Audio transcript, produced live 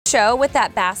show with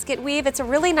that basket weave. It's a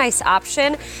really nice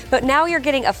option, but now you're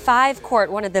getting a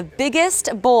 5-quart, one of the biggest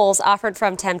bowls offered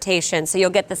from Temp-tations. So you'll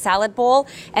get the salad bowl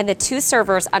and the 2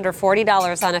 servers under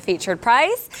 $40 on a featured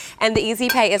price, and the easy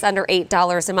pay is under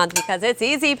 $8 a month because it's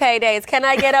easy pay days. Can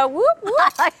I get a whoop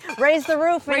whoop? Raise the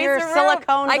roof in your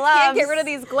silicone gloves. I can't get rid of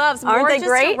these gloves. Aren't they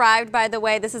great? Just arrived, by the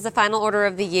way. This is the final order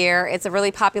of the year. It's a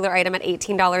really popular item at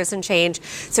 $18 and change.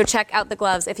 So check out the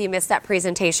gloves if you missed that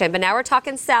presentation. But now we're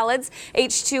talking salads.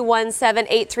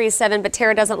 H217837. But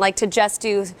Tara doesn't like to just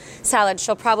do salads.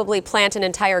 She'll probably plant an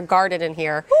entire garden in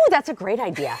here. Ooh, that's a great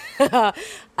idea.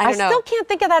 I still can't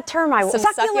think of that term.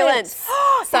 Succulents.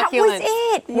 That was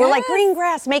it. Yes. We're like green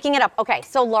grass, making it up. Okay,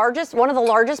 so one of the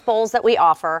largest bowls that we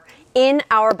offer in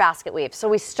our basket weave. So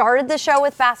we started the show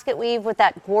with basket weave with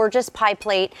that gorgeous pie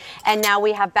plate, and now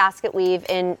we have basket weave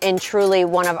in truly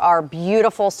one of our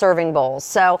beautiful serving bowls.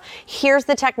 So here's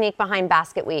the technique behind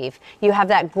basket weave. You have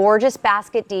that gorgeous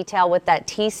basket detail with that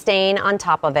tea stain on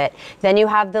top of it. Then you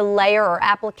have the layer or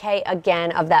applique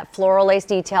again of that floral lace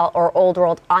detail or old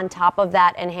world on top of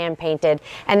that and hand painted.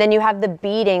 And then you have the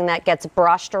beading that gets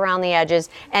brushed around the edges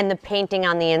and the painting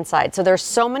on the inside. So there's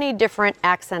so many different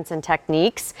accents and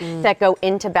techniques that go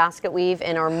into basket weave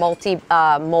in our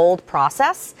multi-mold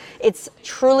process. It's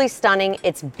truly stunning.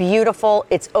 It's beautiful.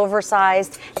 It's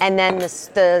oversized. And then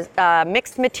the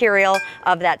mixed material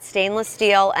of that stainless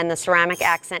steel and the ceramic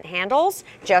accent handles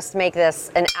just make this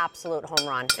an absolute home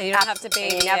run. And you don't have to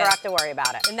baby You never have to worry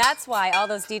about it. And that's why all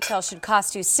those details should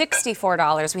cost you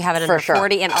 $64. We have it under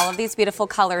 $40 in all of these beautiful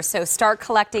colors. So start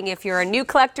collecting if you're a new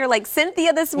collector like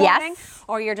Cynthia this morning,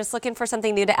 or you're just looking for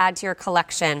something new to add to your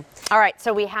collection. All right,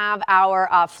 so we have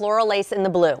our floral lace in the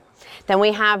blue. Then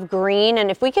we have green,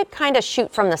 and if we could kind of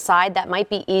shoot from the side, that might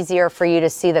be easier for you to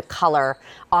see the color.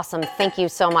 Awesome, thank you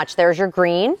so much. There's your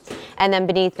green, and then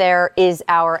beneath there is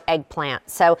our eggplant.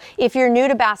 So if you're new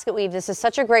to basket weave, this is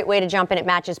such a great way to jump in. It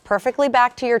matches perfectly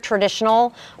back to your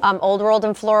traditional old world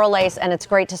and floral lace, and it's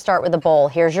great to start with a bowl.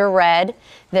 Here's your red,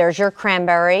 there's your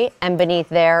cranberry, and beneath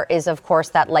there is, of course,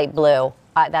 that light blue.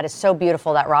 That is so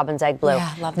beautiful, that robin's egg blue.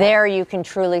 Yeah, love that. There you can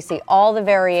truly see all the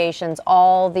variations,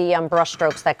 all the brush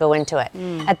strokes that go into it.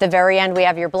 At the very end, we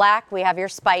have your black, we have your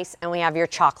spice, and we have your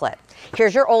chocolate.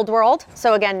 Here's your old world.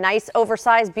 So again, nice,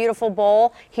 oversized, beautiful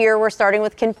bowl. Here we're starting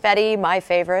with confetti, my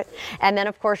favorite. And then,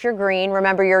 of course, your green.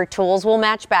 Remember, your tools will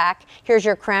match back. Here's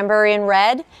your cranberry and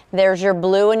red. There's your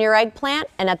blue and your eggplant.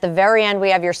 And at the very end,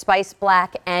 we have your spice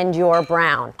black and your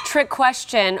brown. Trick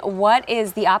question, what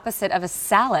is the opposite of a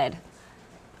salad?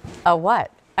 A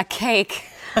what? A cake.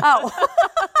 Oh.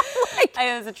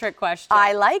 It was a trick question.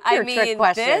 I like your trick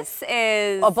question. This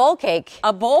is a bowl cake.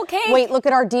 A bowl cake? Wait, look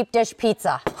at our deep dish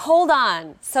pizza. Hold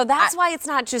on. So that's why it's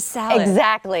not just salad.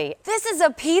 Exactly. This is a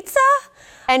pizza?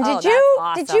 And did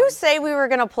you say we were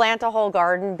going to plant a whole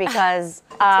garden? Because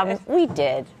we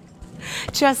did.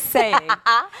 Just saying.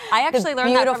 I actually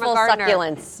learned that from a gardener.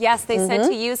 Succulents. Yes, they said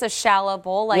to use a shallow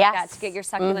bowl like that to get your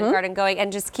succulent garden going,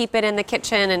 and just keep it in the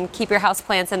kitchen and keep your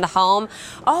houseplants in the home.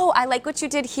 Oh, I like what you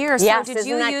did here. So yes, did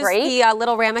you use great? The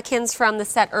little ramekins from the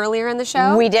set earlier in the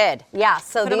show? We did. Yeah.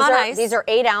 So these are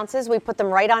 8 ounces. We put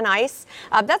them right on ice.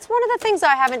 That's one of the things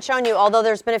I haven't shown you, although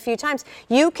there's been a few times.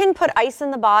 You can put ice in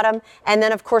the bottom and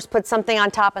then, of course, put something on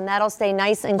top, and that'll stay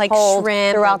nice and like cold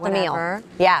shrimp throughout the meal.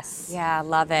 Yes. Yeah,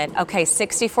 love it. Okay,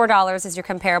 $64 is your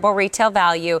comparable retail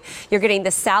value. You're getting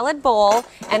the salad bowl,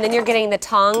 and then you're getting the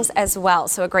tongs as well.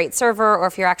 So a great server, or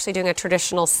if you're actually doing a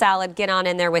traditional salad, get on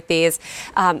in there with these.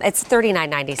 It's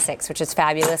 $39.96, which is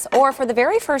fabulous. Or for the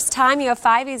very first time, you have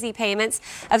 5 easy payments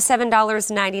of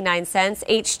 $7.99.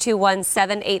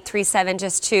 H217837.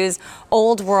 Just choose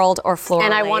Old World or Floral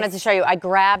And I Lace. wanted to show you, I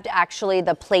grabbed actually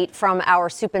the plate from our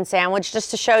soup and sandwich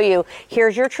just to show you.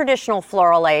 Here's your traditional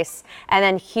floral lace, and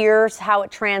then here's how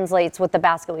it translates with the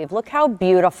basket weave. Look how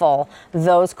beautiful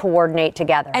those coordinate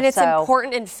together. And it's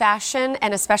important in fashion,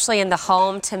 and especially in the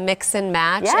home, to mix and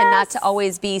match and not to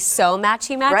always be so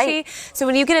matchy-matchy. Right. So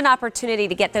when you get an opportunity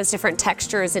to get those different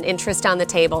textures and interest on the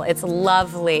table, it's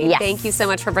lovely. Yes. Thank you so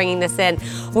much for bringing this in.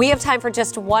 We have time for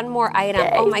just one more item.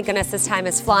 Yay. Oh my goodness, this time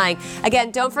is flying. Again,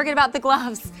 don't forget about the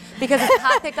gloves, because it's a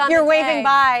hot pick on You're the waving day.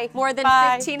 bye. More than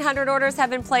Bye. 1,500 orders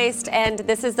have been placed, and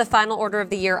this is the final order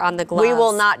of the year on the gloves. We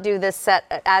will not do this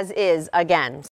set as is again.